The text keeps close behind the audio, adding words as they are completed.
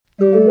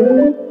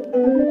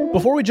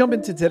Before we jump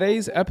into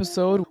today's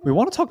episode, we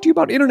want to talk to you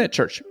about Internet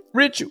Church.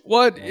 Rich,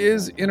 what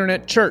is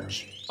Internet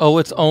Church? Oh,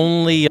 it's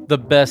only the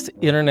best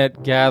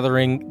internet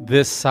gathering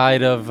this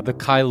side of the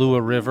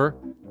Kailua River.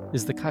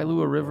 Is the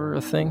Kailua River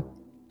a thing?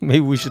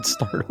 Maybe we should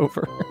start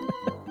over.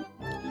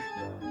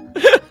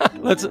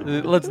 Let's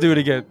do it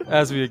again.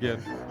 Ask me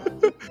again.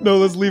 No,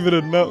 let's leave it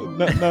in. Now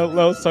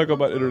let's talk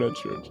about Internet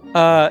Church.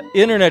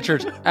 Internet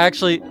Church.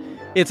 Actually,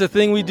 it's a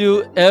thing we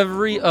do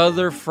every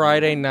other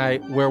Friday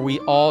night where we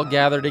all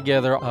gather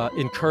together,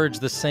 encourage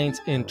the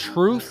saints in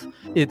truth.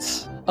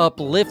 It's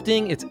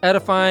uplifting. It's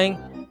edifying.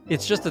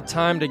 It's just a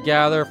time to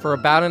gather for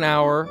about an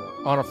hour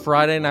on a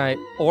Friday night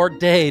or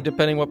day,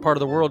 depending what part of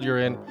the world you're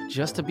in,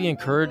 just to be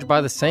encouraged by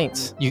the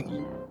saints.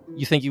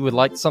 You think you would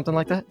like something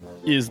like that?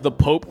 Is the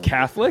Pope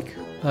Catholic?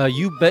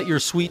 You bet your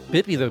sweet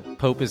bippy the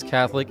Pope is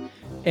Catholic.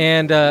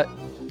 And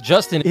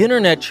Justin,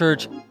 Internet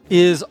Church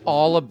is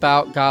all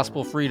about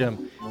gospel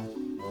freedom.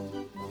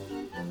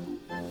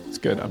 It's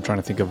good. I'm trying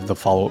to think of the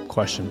follow-up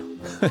question.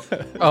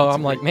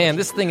 I'm like, man,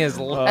 this thing is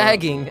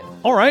lagging.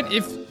 All right.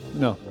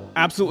 No,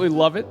 absolutely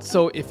love it.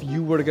 So if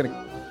you were to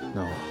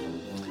no.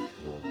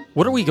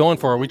 What are we going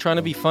for? Are we trying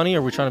to be funny or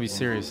are we trying to be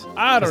serious?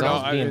 I don't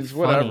know. It's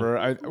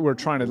whatever. We're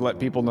trying to let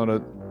people know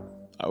to...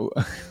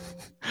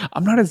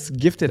 I'm not as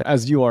gifted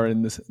as you are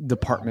in this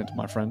department,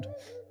 my friend.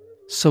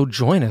 So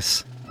join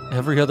us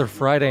every other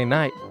Friday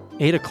night,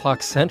 8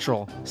 o'clock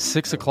Central,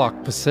 6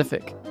 o'clock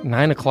Pacific,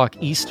 9 o'clock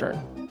Eastern.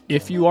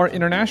 If you are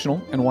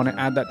international and want to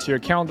add that to your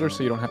calendar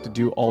so you don't have to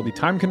do all the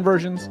time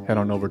conversions, head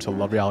on over to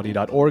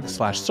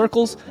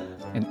lovereality.org/circles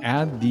and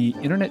add the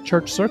Internet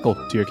Church Circle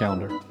to your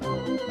calendar.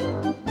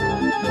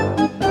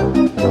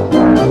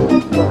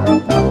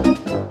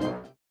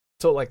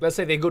 So, let's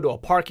say they go to a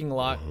parking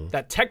lot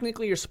that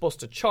technically you're supposed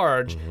to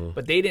charge,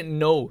 but they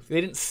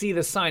didn't see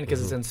the sign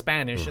because it's in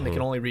Spanish and they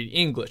can only read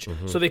English.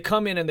 So they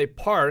come in and they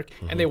park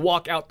and they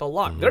walk out the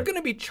lot. They're going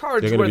to be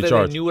charged whether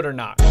they knew it or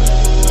not.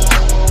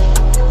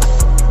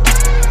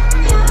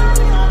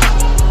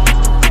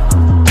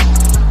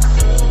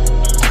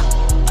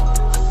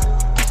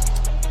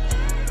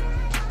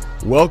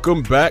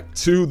 Welcome back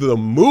to The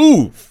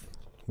Move,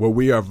 where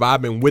we are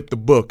vibing with the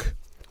book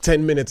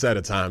 10 minutes at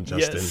a time,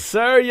 Justin. Yes,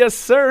 sir. Yes,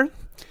 sir.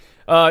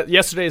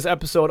 Yesterday's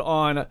episode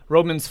on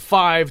Romans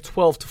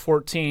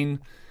 5:12-14,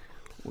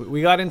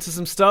 we got into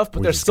some stuff,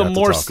 but there's still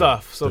more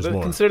stuff. So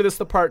consider this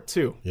the part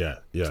 2.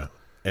 Yeah.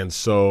 And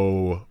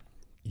so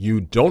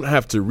you don't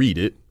have to read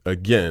it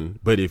again,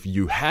 but if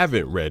you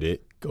haven't read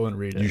it, go and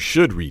read it. You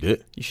should read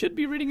it. You should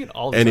be reading it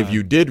all the time. And if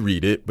you did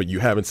read it, but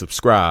you haven't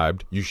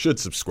subscribed, you should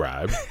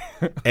subscribe.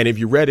 And if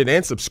you read it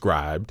and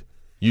subscribed,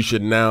 you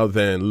should now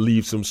then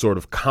leave some sort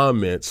of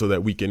comment so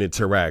that we can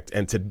interact.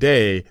 And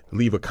today,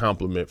 leave a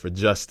compliment for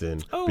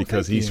Justin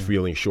because he's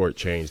feeling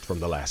shortchanged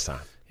from the last time.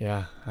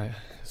 Yeah,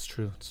 it's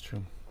true. It's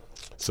true.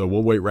 So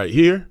we'll wait right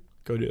here.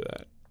 Go do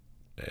that.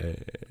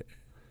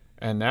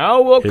 And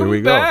now,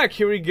 welcome back.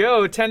 Here we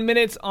go. 10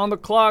 minutes on the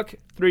clock.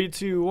 3,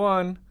 2,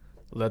 1.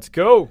 Let's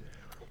go.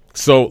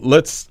 So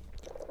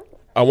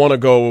I want to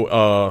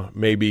go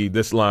maybe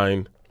this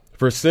line.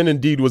 For sin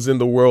indeed was in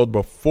the world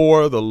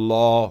before the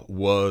law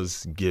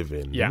was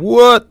given. Yeah.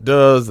 What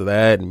does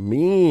that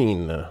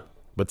mean?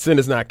 But sin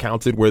is not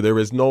counted where there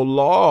is no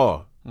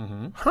law.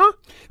 Huh?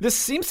 This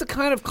seems to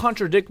kind of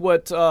contradict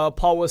what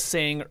Paul was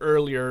saying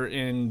earlier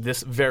in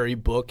this very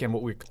book and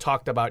what we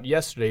talked about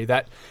yesterday,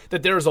 that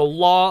there is a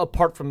law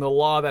apart from the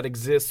law that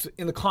exists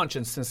in the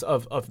consciousness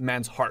of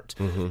man's heart.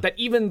 That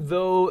even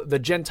though the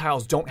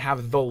Gentiles don't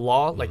have the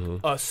law, like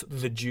us,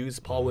 the Jews,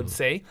 Paul would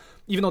say,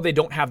 even though they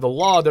don't have the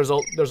law, there's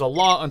a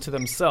law unto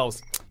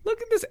themselves. Look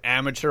at this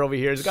amateur over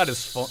here. He's got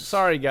his phone.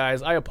 Sorry,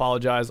 guys. I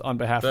apologize on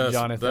behalf of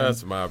Jonathan.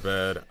 That's my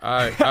bad.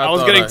 I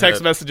was getting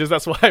text messages.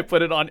 That's why I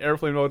put it on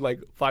airplane mode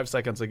like 5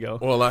 seconds ago.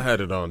 Well, I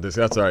had it on.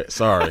 That's all right.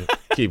 Sorry.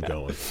 Keep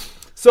going.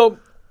 So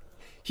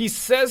he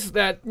says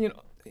that,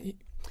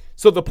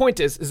 so the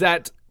point is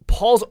that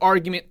Paul's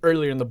argument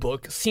earlier in the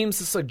book seems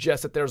to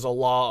suggest that there's a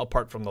law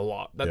apart from the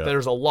law, that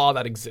there's a law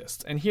that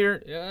exists. And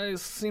here, it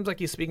seems like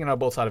he's speaking out of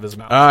both sides of his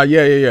mouth.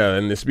 Yeah.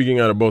 And speaking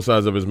out of both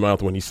sides of his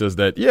mouth when he says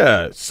that,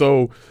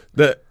 so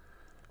that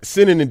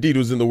sin indeed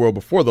was in the world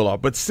before the law,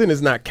 but sin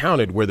is not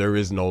counted where there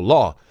is no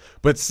law.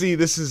 But see,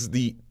 this is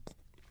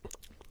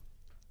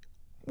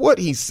what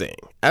he's saying,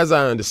 as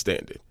I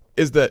understand it,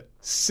 is that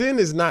sin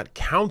is not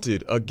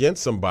counted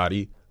against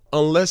somebody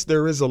unless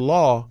there is a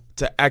law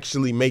to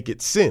actually make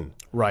it sin.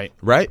 Right.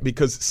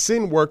 Because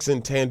sin works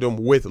in tandem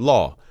with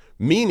law,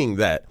 meaning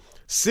that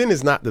sin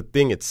is not the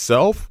thing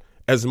itself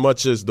as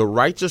much as the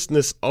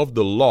righteousness of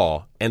the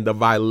law and the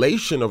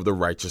violation of the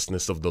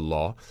righteousness of the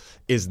law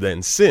is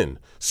then sin.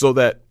 So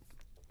that,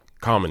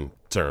 common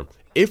term,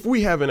 if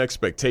we have an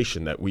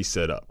expectation that we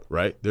set up,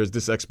 right, there's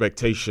this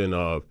expectation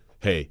of,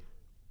 hey,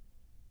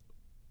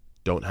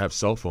 don't have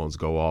cell phones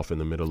go off in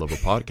the middle of a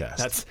podcast.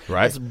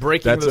 That's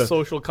breaking the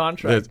social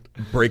contract.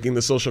 That's breaking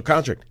the social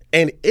contract.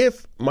 And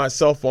if my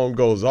cell phone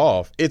goes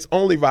off, it's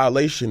only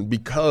violation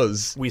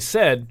because we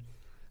said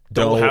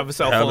don't have a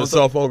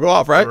cell phone go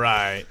off, right?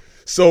 Right.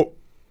 So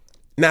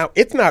Now,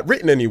 it's not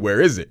written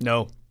anywhere, is it?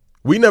 No.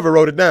 We never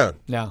wrote it down.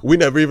 No. We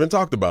never even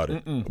talked about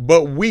it.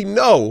 But we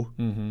know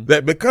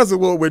that because of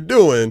what we're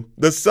doing,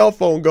 the cell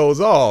phone goes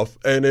off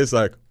and it's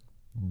like,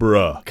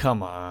 bruh.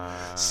 Come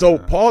on. So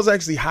Paul's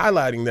actually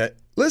highlighting that,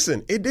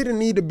 listen, it didn't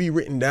need to be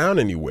written down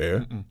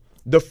anywhere.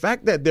 The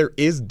fact that there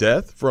is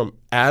death from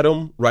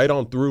Adam right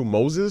on through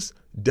Moses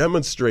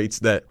demonstrates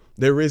that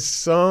there is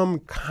some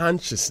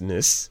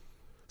consciousness,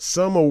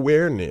 some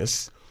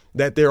awareness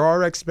that there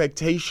are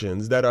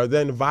expectations that are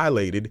then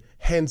violated,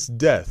 hence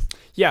death.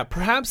 Yeah,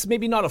 perhaps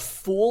maybe not a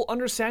full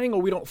understanding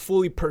or we don't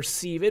fully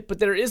perceive it, but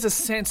there is a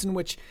sense in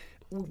which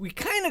we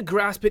kind of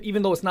grasp it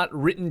even though it's not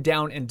written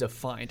down and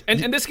defined.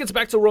 And this gets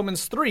back to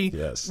Romans 3.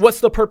 Yes.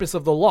 What's the purpose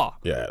of the law?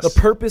 Yes. The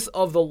purpose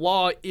of the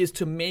law is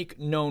to make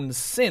known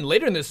sin.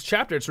 Later in this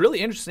chapter, it's really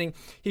interesting.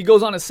 He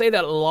goes on to say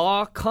that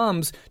law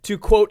comes to,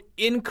 quote,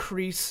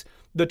 increase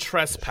the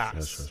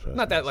trespass.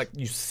 Not that like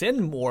you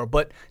sin more,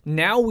 but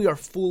now we are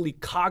fully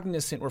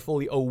cognizant, we're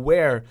fully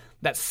aware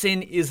that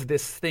sin is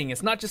this thing.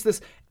 It's not just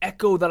this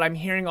echo that I'm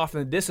hearing off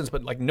in the distance,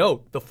 but like,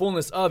 no, the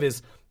fullness of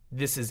is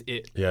this is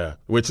it. Yeah,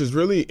 which is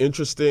really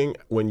interesting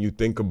when you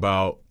think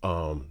about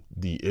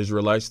the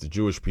Israelites, the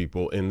Jewish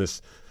people in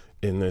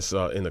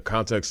the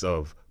context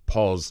of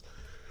Paul's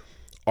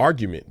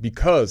argument,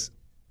 because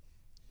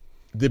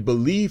the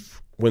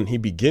belief when he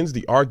begins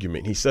the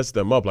argument, he sets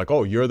them up like,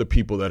 oh, you're the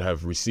people that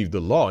have received the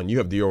law and you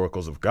have the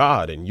oracles of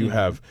God and you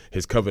have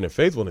his covenant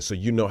faithfulness, so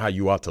you know how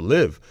you ought to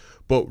live.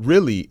 But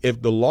really,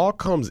 if the law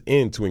comes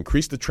in to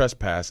increase the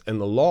trespass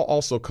and the law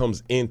also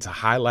comes in to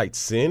highlight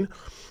sin,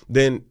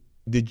 then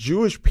the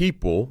Jewish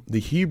people, the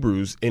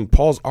Hebrews in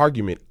Paul's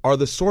argument, are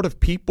the sort of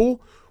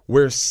people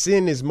where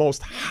sin is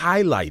most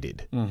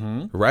highlighted,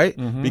 right?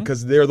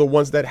 Because they're the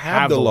ones that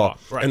have the law.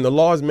 Right. And the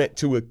law is meant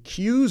to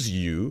accuse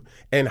you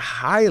and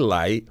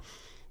highlight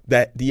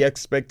that the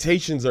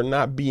expectations are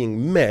not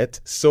being met,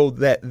 so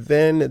that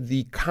then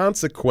the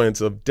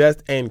consequence of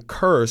death and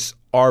curse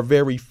are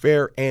very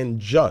fair and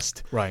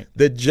just. Right.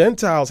 The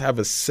Gentiles have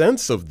a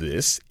sense of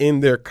this in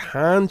their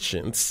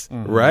conscience,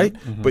 right?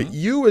 But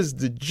you as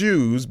the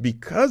Jews,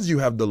 because you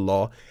have the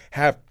law,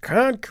 have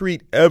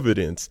concrete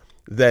evidence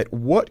that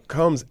what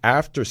comes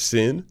after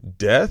sin,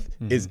 death,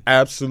 is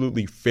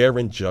absolutely fair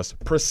and just,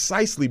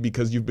 precisely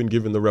because you've been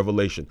given the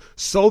revelation.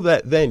 So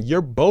that then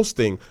your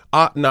boasting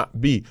ought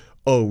not be,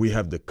 oh, we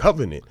have the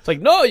covenant. It's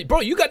like, no, bro,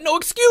 you got no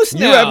excuse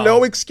now. You have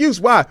no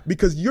excuse. Why?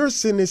 Because your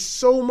sin is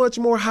so much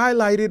more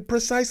highlighted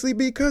precisely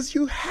because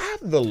you have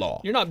the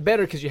law. You're not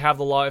better because you have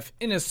the law. If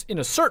in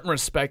a certain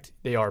respect,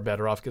 they are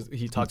better off because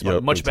he talks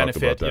about much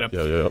benefit.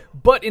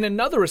 But in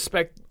another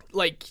respect,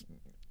 like,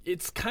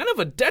 it's kind of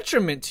a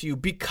detriment to you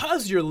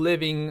because you're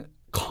living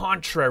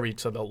contrary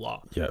to the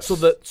law. Yes. So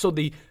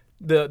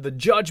the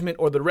judgment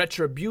or the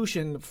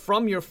retribution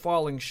from your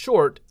falling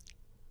short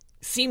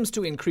seems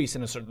to increase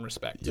in a certain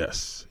respect.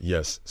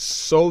 Yes.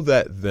 So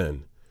that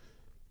then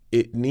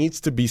it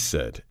needs to be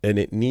said and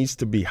it needs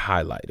to be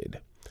highlighted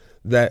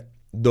that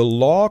the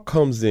law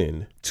comes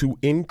in to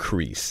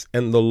increase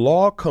and the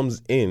law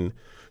comes in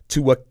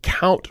to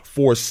account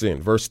for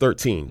sin. Verse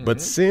 13, but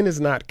sin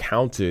is not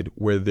counted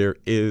where there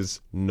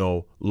is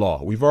no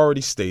law. We've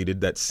already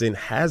stated that sin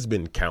has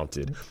been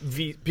counted.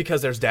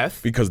 Because there's death?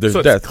 Because there's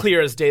death. So it's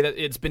clear as day that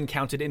it's been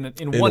counted in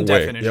one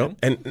definition.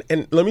 Yep.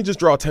 And let me just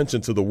draw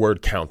attention to the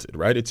word counted,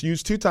 right? It's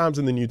used 2 times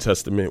in the New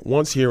Testament,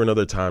 once here,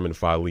 another time in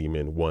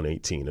Philemon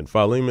 1:18. And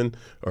Philemon,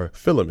 or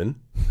Philemon,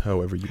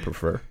 however you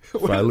prefer.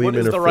 Philemon what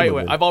is or the right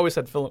way? Philemon. I've always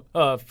said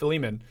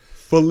Philemon.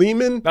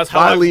 Philemon, That's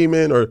how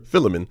Philemon, or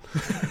Philemon,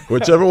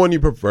 whichever one you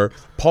prefer.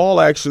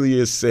 Paul actually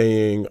is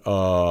saying,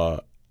 on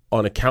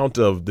account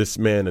of this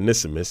man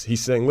Onesimus, he's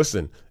saying,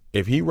 listen,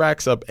 if he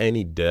racks up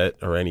any debt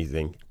or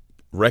anything,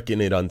 reckon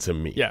it unto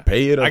me. Yeah.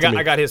 Pay it unto me.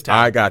 I got his tab.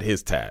 I got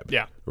his tab.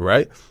 Yeah.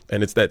 Right?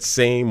 And it's that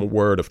same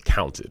word of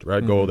counted,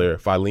 right? Go there.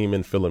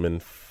 Philemon,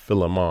 Philemon,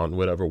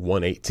 whatever,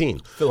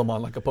 1:18.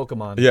 Philemon, like a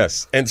Pokemon.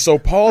 Yes. And so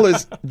Paul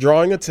is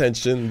drawing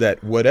attention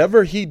that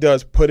whatever he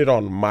does, put it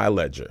on my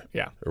ledger.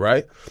 Yeah.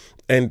 Right?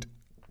 And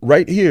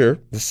right here,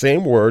 the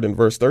same word in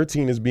verse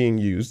 13 is being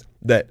used,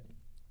 that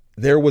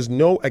there was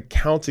no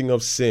accounting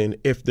of sin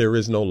if there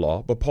is no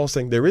law. But Paul's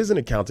saying there is an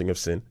accounting of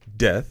sin,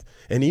 death,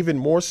 and even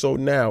more so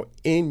now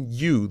in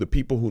you, the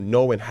people who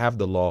know and have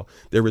the law,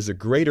 there is a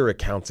greater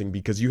accounting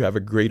because you have a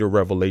greater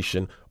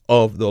revelation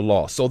of the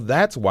law. So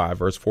that's why,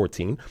 verse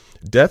 14,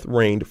 death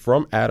reigned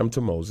from Adam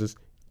to Moses,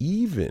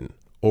 even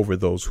over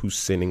those whose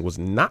sinning was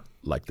not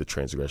like the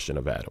transgression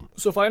of Adam.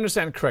 So if I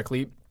understand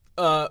correctly,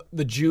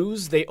 the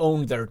Jews, they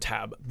own their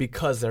tab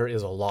because there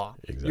is a law.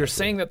 Exactly. You're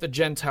saying that the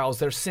Gentiles,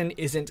 their sin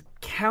isn't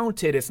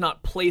counted. It's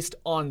not placed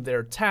on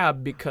their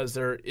tab because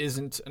there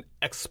isn't an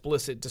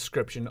explicit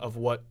description of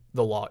what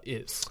the law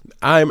is.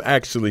 I'm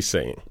actually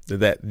saying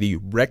that the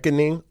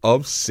reckoning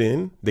of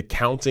sin, the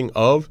counting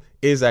of,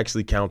 is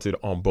actually counted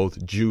on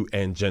both Jew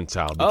and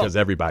Gentile because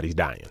everybody's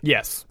dying.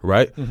 Yes.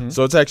 Right?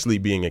 So it's actually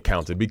being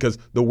accounted because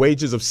the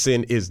wages of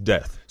sin is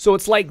death. So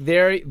it's like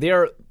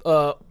they're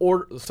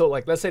so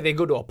like let's say they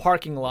go to a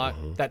parking lot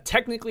that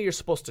technically you're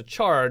supposed to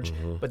charge,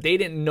 but they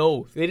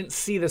didn't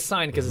see the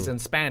sign because it's in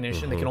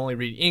Spanish and they can only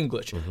read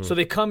English. So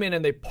they come in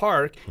and they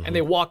park and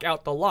they walk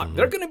out the lot.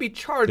 They're going to be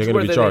charged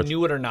whether they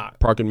knew it or not.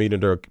 Parking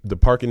meter, the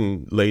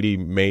parking lady,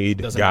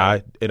 maid,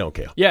 guy, they don't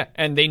care. Yeah,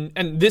 and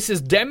this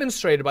is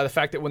demonstrated by the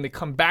fact that when they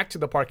come back to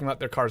the parking lot,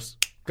 their car's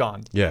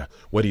gone. Yeah,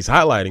 what he's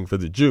highlighting for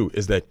the Jew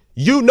is that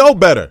you know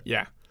better.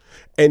 Yeah.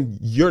 And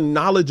your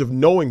knowledge of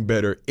knowing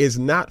better is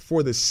not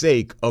for the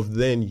sake of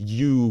then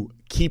you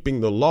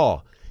keeping the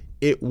law.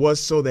 It was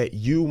so that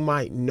you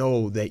might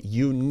know that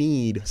you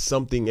need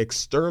something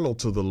external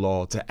to the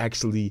law to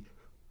actually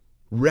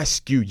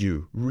rescue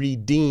you,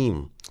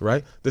 redeem,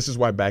 right? This is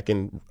why back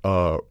in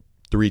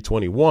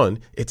 3:21,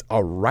 it's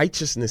our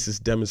righteousness is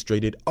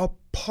demonstrated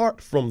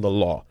apart from the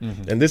law.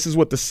 And this is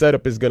what the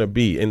setup is going to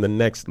be in the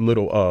next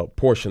little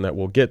portion that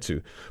we'll get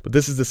to. But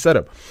this is the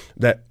setup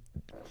that,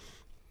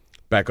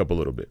 back up a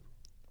little bit.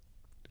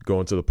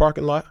 Go into the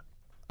parking lot.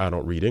 I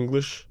don't read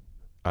English.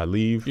 I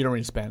leave. You don't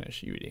read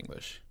Spanish. You read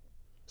English.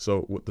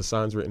 So what, the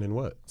sign's written in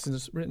what?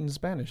 It's written in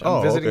Spanish.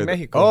 I'm visiting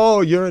Mexico. Oh,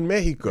 you're in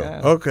Mexico.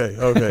 Yeah. Okay.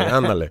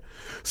 Ándale.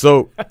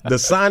 So the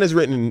sign is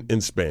written in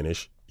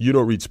Spanish. You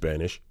don't read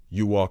Spanish.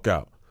 You walk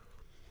out.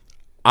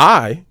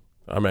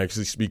 I'm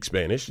actually speak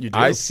Spanish. You do?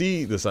 I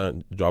see the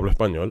sign. Yo hablo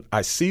español.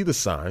 I see the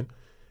sign,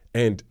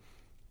 and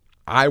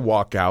I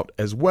walk out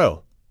as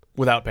well.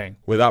 Without paying.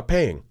 Without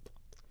paying.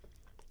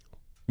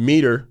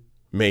 Meter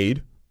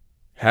maid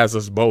has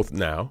us both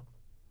now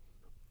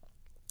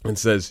and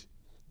says,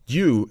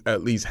 you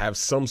at least have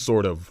some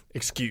sort of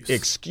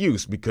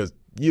excuse because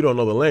you don't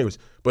know the language.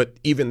 But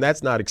even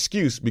that's not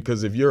excuse,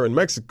 because if you're in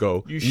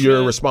Mexico,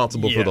 you're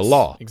responsible for the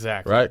law.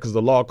 Exactly. Right? Because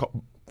the law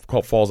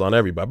falls on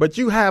everybody. But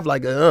you have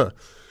like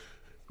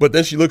But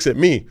then she looks at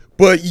me.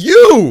 But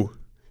you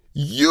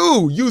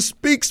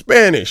speak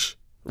Spanish.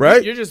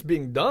 Right? You're just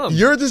being dumb.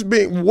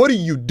 What are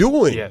you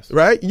doing? Yes.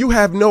 Right? You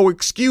have no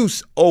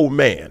excuse, oh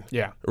man.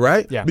 Yeah.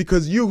 Right? Yeah.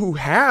 Because you who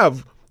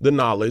have the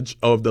knowledge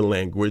of the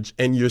language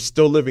and you're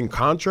still living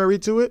contrary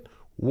to it,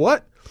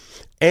 what?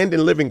 And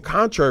in living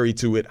contrary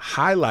to it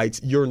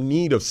highlights your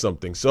need of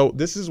something. So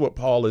this is what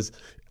Paul is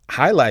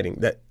highlighting,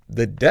 that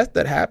the death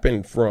that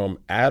happened from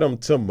Adam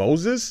to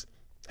Moses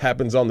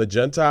happens on the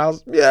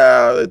Gentiles.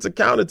 Yeah, it's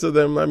accounted to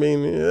them. I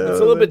mean, it's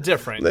a little bit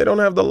different. They don't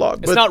have the law.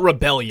 It's not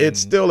rebellion. It's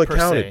still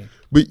accounted.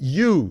 But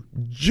you,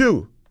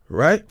 Jew,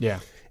 right? Yeah.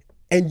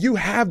 And you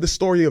have the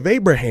story of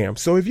Abraham.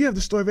 So if you have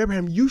the story of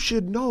Abraham, you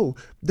should know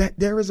that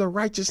there is a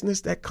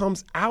righteousness that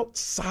comes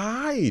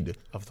outside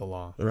of the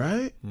law.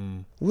 Right?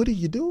 What are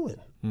you doing?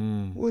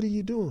 What are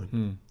you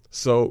doing?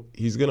 So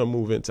he's going to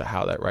move into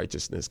how that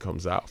righteousness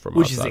comes out from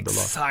outside the law. Which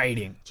is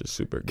exciting. Which is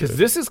super good. Because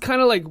this is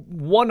kind of like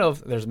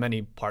there's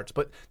many parts,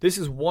 but this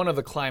is one of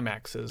the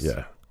climaxes.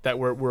 Yeah. That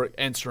we're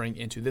entering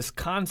into, this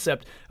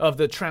concept of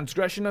the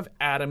transgression of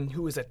Adam,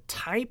 who is a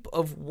type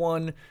of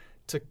one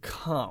to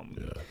come.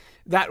 Yeah.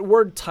 That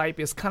word type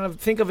is kind of,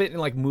 think of it in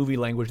like movie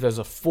language. There's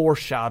a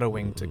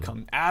foreshadowing to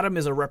come. Adam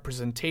is a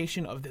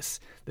representation of this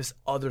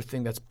other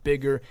thing that's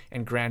bigger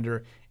and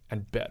grander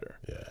and better.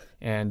 Yeah.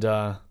 And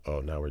now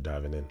we're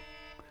diving in.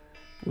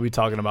 We'll be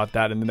talking about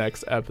that in the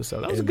next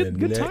episode. That was good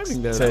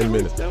timing there. 10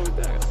 minutes.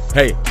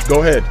 Hey,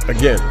 go ahead.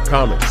 Again,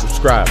 comment,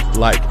 subscribe,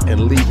 like,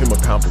 and leave him a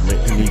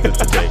compliment he needs it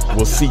today.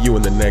 We'll see you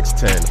in the next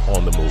 10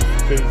 on the move.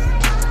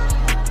 Peace.